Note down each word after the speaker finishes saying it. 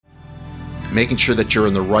making sure that you're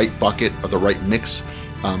in the right bucket or the right mix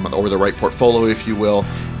or the right portfolio, if you will,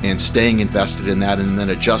 and staying invested in that, and then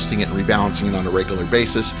adjusting it and rebalancing it on a regular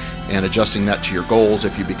basis and adjusting that to your goals.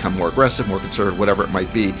 If you become more aggressive, more conservative, whatever it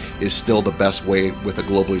might be, is still the best way with a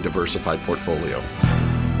globally diversified portfolio.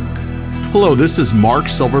 Hello, this is Mark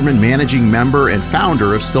Silverman, managing member and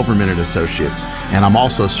founder of Silverman & Associates, and I'm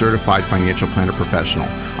also a certified financial planner professional.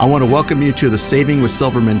 I want to welcome you to the Saving with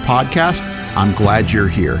Silverman podcast. I'm glad you're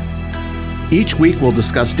here. Each week, we'll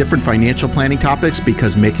discuss different financial planning topics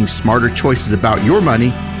because making smarter choices about your money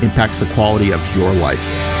impacts the quality of your life.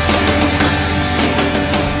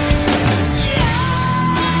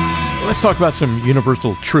 Let's talk about some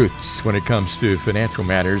universal truths when it comes to financial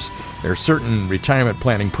matters. There are certain retirement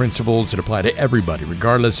planning principles that apply to everybody,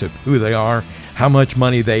 regardless of who they are, how much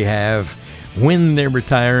money they have, when they're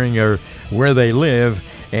retiring, or where they live.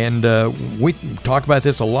 And we talk about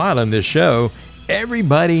this a lot on this show.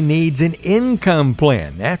 Everybody needs an income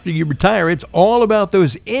plan. After you retire, it's all about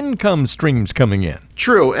those income streams coming in.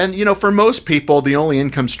 True. And, for most people, the only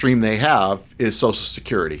income stream they have is Social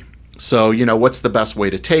Security. So, what's the best way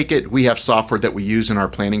to take it? We have software that we use in our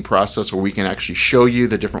planning process where we can actually show you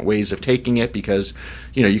the different ways of taking it because,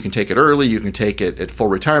 you can take it early, you can take it at full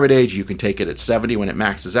retirement age, you can take it at 70 when it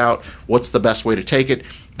maxes out. What's the best way to take it?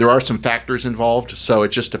 There are some factors involved, so it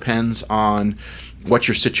just depends on what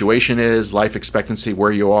your situation is, life expectancy,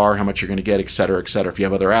 where you are, how much you're going to get, et cetera, et cetera. If you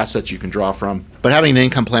have other assets you can draw from. But having an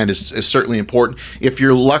income plan is certainly important. If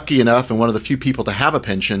you're lucky enough and one of the few people to have a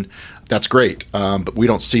pension, that's great. But we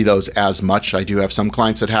don't see those as much. I do have some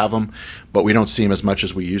clients that have them, but we don't see them as much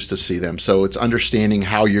as we used to see them. So it's understanding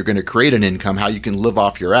how you're going to create an income, how you can live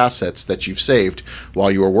off your assets that you've saved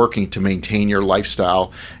while you are working to maintain your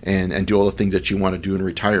lifestyle and do all the things that you want to do in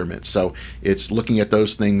retirement. So it's looking at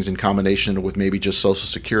those things in combination with maybe just Social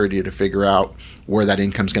Security to figure out where that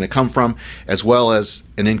income is going to come from, as well as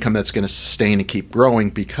an income that's going to sustain and keep growing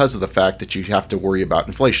because of the fact that you have to worry about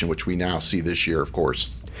inflation, which we now see this year, of course.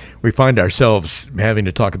 We find ourselves having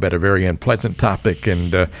to talk about a very unpleasant topic,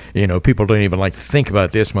 and people don't even like to think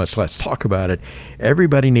about this, much less talk about it.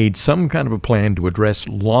 Everybody needs some kind of a plan to address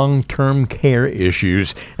long-term care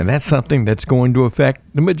issues, and that's something that's going to affect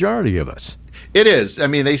the majority of us. It is. I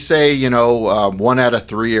mean, they say, 1 out of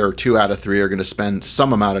 3 or 2 out of 3 are going to spend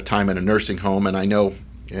some amount of time in a nursing home, and I know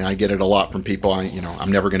I get it a lot from people.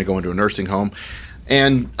 I'm never going to go into a nursing home.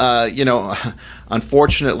 And,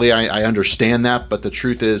 unfortunately, I understand that, but the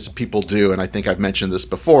truth is people do. And I think I've mentioned this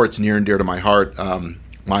before. It's near and dear to my heart.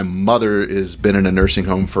 My mother has been in a nursing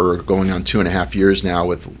home for going on 2.5 years now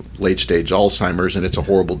with late stage Alzheimer's, and it's a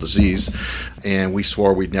horrible disease. And we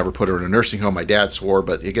swore we'd never put her in a nursing home. My dad swore,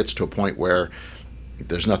 but it gets to a point where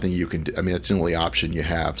there's nothing you can do. I mean, it's the only option you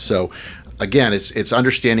have. So again, it's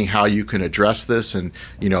understanding how you can address this, and,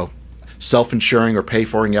 self-insuring or pay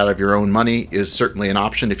for it out of your own money is certainly an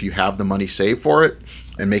option if you have the money saved for it,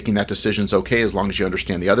 and making that decision is okay as long as you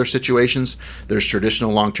understand the other situations. There's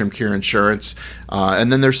traditional long-term care insurance,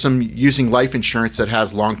 and then there's some using life insurance that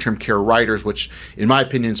has long-term care riders, which in my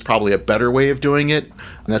opinion is probably a better way of doing it.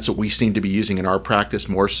 And that's what we seem to be using in our practice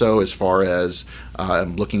more so, as far as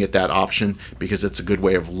looking at that option, because it's a good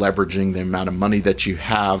way of leveraging the amount of money that you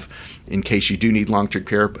have in case you do need long-term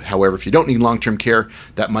care. However, if you don't need long-term care,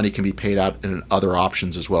 that money can be paid out in other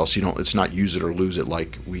options as well. So it's not use it or lose it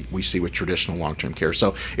like we see with traditional long-term care.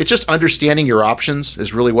 So it's just understanding your options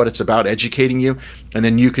is really what it's about, educating you, and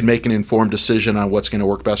then you can make an informed decision on what's going to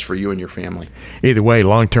work best for you and your family. Either way,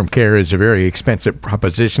 long-term care is a very expensive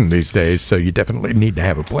proposition these days, so you definitely need to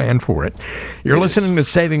have a plan for it. You're listening to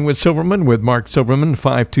Saving with Silverman with Mark Silverman.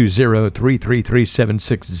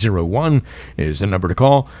 520-333-7601 is the number to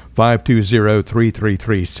call.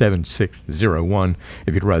 520-333-7601.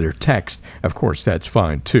 If you'd rather text, of course, that's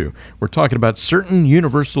fine too. We're talking about certain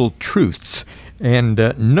universal truths,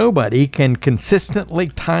 and nobody can consistently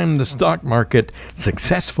time the stock market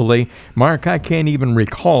successfully. Mark, I can't even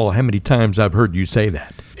recall how many times I've heard you say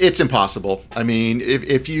that. It's impossible. I mean,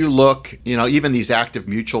 if you look, even these active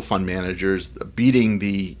mutual fund managers beating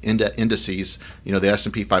the indices, the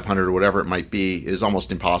S&P 500 or whatever it might be, is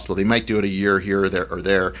almost impossible. They might do it a year here or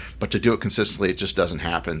there, but to do it consistently, it just doesn't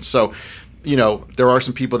happen. So, there are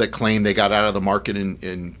some people that claim they got out of the market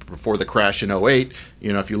in before the crash in '08.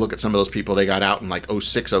 If you look at some of those people, they got out in like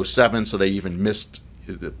 '06, '07, so they even missed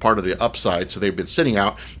part of the upside, so they've been sitting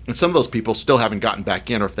out, and some of those people still haven't gotten back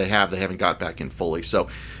in, or if they have, they haven't got back in fully. So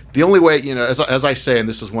the only way, as I say, and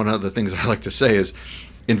this is one of the things I like to say, is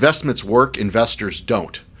investments work, investors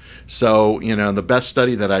don't. So, the best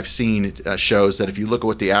study that I've seen shows that if you look at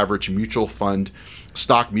what the average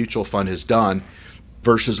stock mutual fund has done,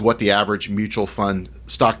 versus what the average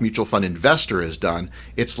stock mutual fund investor has done,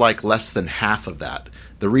 it's like less than half of that.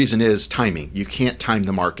 The reason is timing. You can't time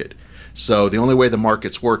the market. So the only way the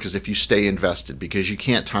markets work is if you stay invested, because you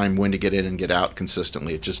can't time when to get in and get out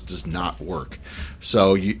consistently. It just does not work.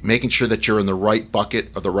 So making sure that you're in the right bucket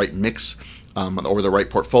or the right mix or the right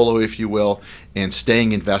portfolio, if you will, and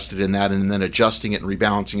staying invested in that, and then adjusting it and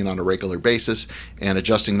rebalancing it on a regular basis and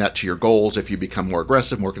adjusting that to your goals if you become more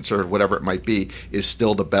aggressive, more conservative, whatever it might be, is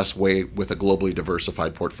still the best way with a globally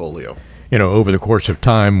diversified portfolio. Over the course of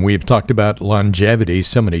time, we've talked about longevity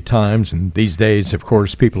so many times, and these days, of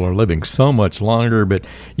course, people are living so much longer, but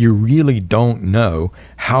you really don't know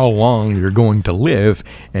how long you're going to live,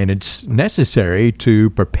 and it's necessary to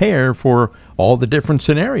prepare for all the different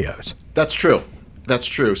scenarios. That's true. That's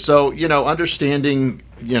true. So, understanding,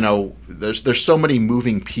 there's so many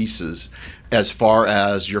moving pieces as far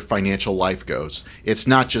as your financial life goes. It's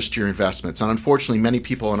not just your investments. And unfortunately, many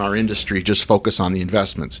people in our industry just focus on the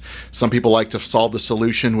investments. Some people like to solve the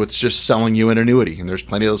solution with just selling you an annuity. And there's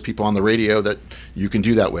plenty of those people on the radio that you can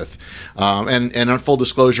do that with. And on full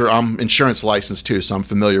disclosure, I'm insurance licensed too, so I'm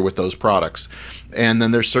familiar with those products. And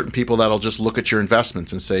then there's certain people that'll just look at your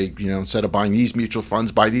investments and say, instead of buying these mutual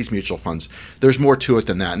funds, buy these mutual funds. There's more to it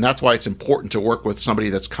than that. And that's why it's important to work with somebody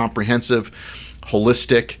that's comprehensive,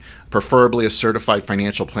 holistic, preferably a certified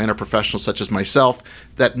financial planner professional such as myself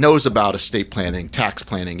that knows about estate planning, tax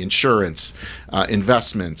planning, insurance,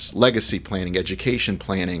 investments, legacy planning, education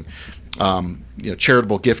planning,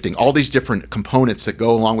 charitable gifting, all these different components that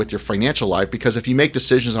go along with your financial life, because if you make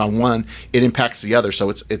decisions on one, it impacts the other. So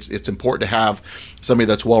it's important to have somebody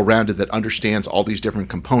that's well-rounded that understands all these different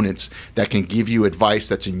components that can give you advice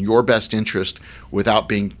that's in your best interest without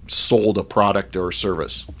being sold a product or a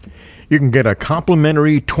service. You can get a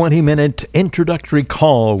complimentary 20-minute introductory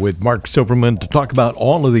call with Mark Silverman to talk about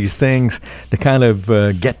all of these things, to kind of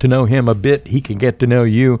get to know him a bit. He can get to know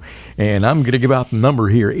you. And I'm going to give out the number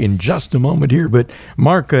here in just a moment here. But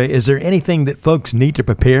Mark, is there anything that folks need to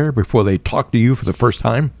prepare before they talk to you for the first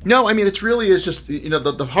time? No, it really is just,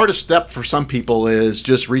 the hardest step for some people is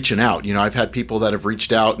just reaching out. I've had people that have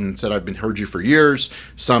reached out and said, I've heard you for years.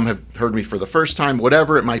 Some have heard me for the first time,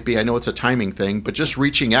 whatever it might be. I know it's a timing thing, but just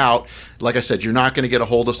reaching out. Like I said, you're not going to get a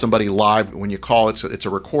hold of somebody live when you call. It's a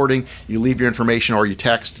recording. You leave your information or you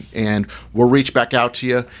text, and we'll reach back out to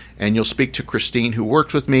you, and you'll speak to Christine, who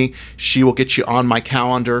works with me. She will get you on my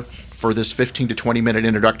calendar for this 15 to 20 minute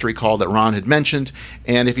introductory call that Ron had mentioned.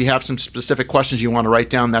 And if you have some specific questions you want to write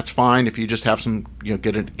down, that's fine. If you just have some,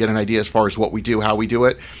 get an idea as far as what we do, how we do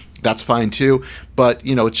it, that's fine too. But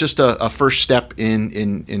it's just a first step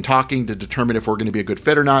in talking to determine if we're going to be a good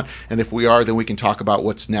fit or not. And if we are, then we can talk about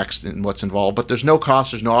what's next and what's involved. But there's no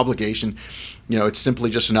cost, there's no obligation. It's simply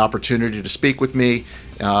just an opportunity to speak with me.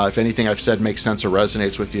 If anything I've said makes sense or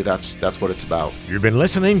resonates with you, that's what it's about. You've been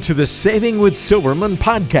listening to the Saving with Silverman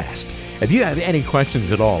podcast. If you have any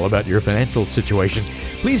questions at all about your financial situation,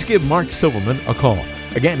 please give Mark Silverman a call.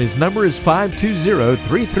 Again, his number is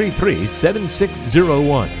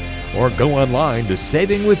 520-333-7601. Or go online to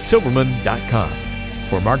savingwithsilverman.com.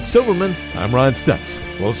 For Mark Silverman, I'm Ron Stutz.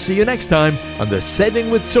 We'll see you next time on the Saving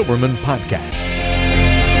with Silverman podcast.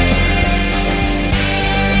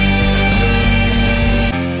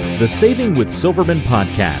 The Saving with Silverman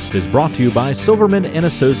podcast is brought to you by Silverman &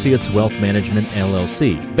 Associates Wealth Management,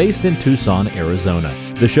 LLC, based in Tucson,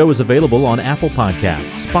 Arizona. The show is available on Apple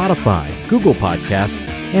Podcasts, Spotify, Google Podcasts,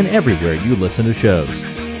 and everywhere you listen to shows.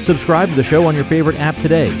 Subscribe to the show on your favorite app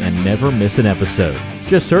today and never miss an episode.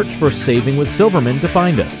 Just search for Saving with Silverman to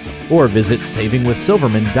find us, or visit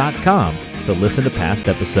savingwithsilverman.com to listen to past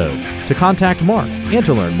episodes, to contact Mark, and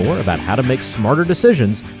to learn more about how to make smarter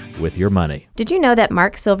decisions with your money. Did you know that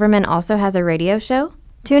Mark Silverman also has a radio show?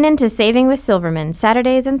 Tune in to Saving with Silverman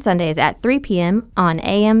Saturdays and Sundays at 3 p.m. on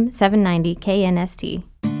AM 790 KNST.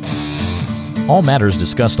 All matters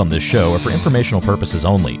discussed on this show are for informational purposes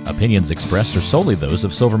only. Opinions expressed are solely those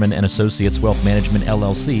of Silverman & Associates Wealth Management,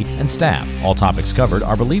 LLC, and staff. All topics covered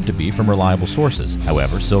are believed to be from reliable sources.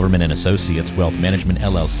 However, Silverman & Associates Wealth Management,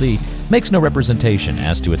 LLC, makes no representation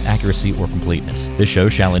as to its accuracy or completeness. This show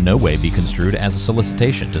shall in no way be construed as a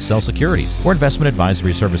solicitation to sell securities or investment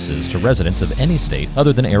advisory services to residents of any state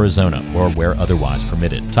other than Arizona or where otherwise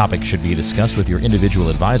permitted. Topics should be discussed with your individual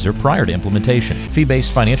advisor prior to implementation.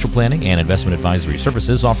 Fee-based financial planning and investment advisory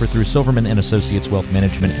services offered through Silverman & Associates Wealth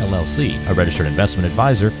Management, LLC, a registered investment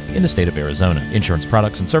advisor in the state of Arizona. Insurance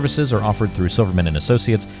products and services are offered through Silverman &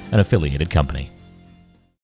 Associates, an affiliated company.